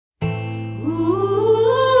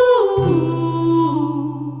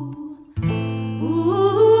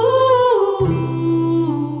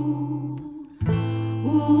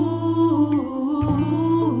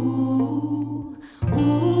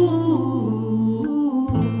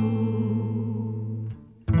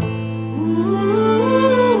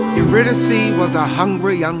see was a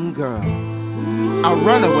hungry young girl, a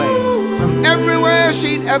runaway from everywhere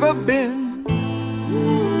she'd ever been.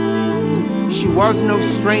 She was no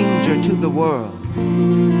stranger to the world,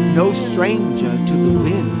 no stranger to the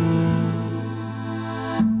wind.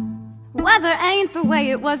 Weather ain't the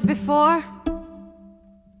way it was before.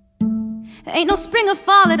 Ain't no spring or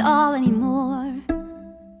fall at all anymore.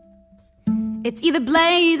 It's either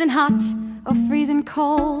blazing hot or freezing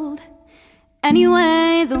cold.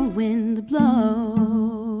 Anyway, the wind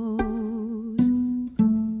blows.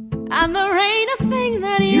 And there ain't a thing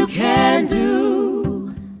that you can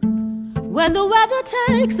do when the weather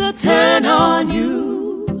takes a turn on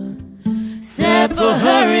you, except for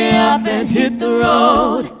hurry up and hit the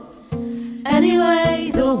road.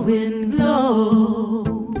 Anyway, the wind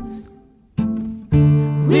blows.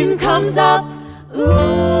 Wind comes up,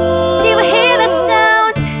 ooh. Do you hear that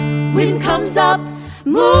sound? Wind comes up,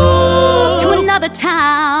 move to another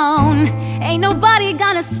town. Ain't nobody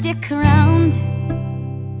gonna stick around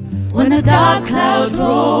when the dark clouds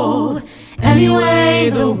roll. Anyway,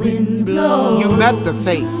 the wind blows. You met the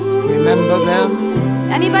Fates, remember them?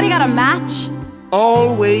 Anybody got a match?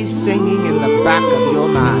 Always singing in the back of your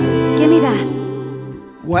mind. Give me that.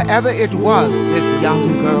 Wherever it was this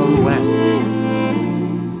young girl went,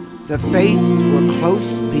 the Fates were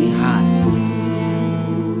close behind.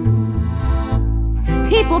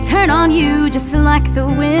 People turn on you just like the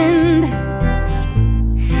wind.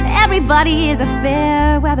 Everybody is a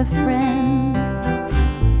fair weather friend.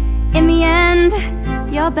 In the end,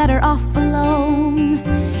 you're better off alone.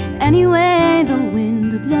 Anyway, the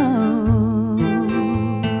wind blows.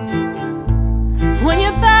 When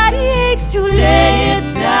your body aches to lay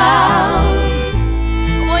it down,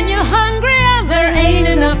 when you're hungry and there ain't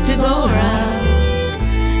enough to go around,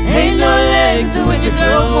 ain't no leg to which a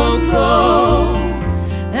girl won't go.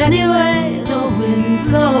 Anyway,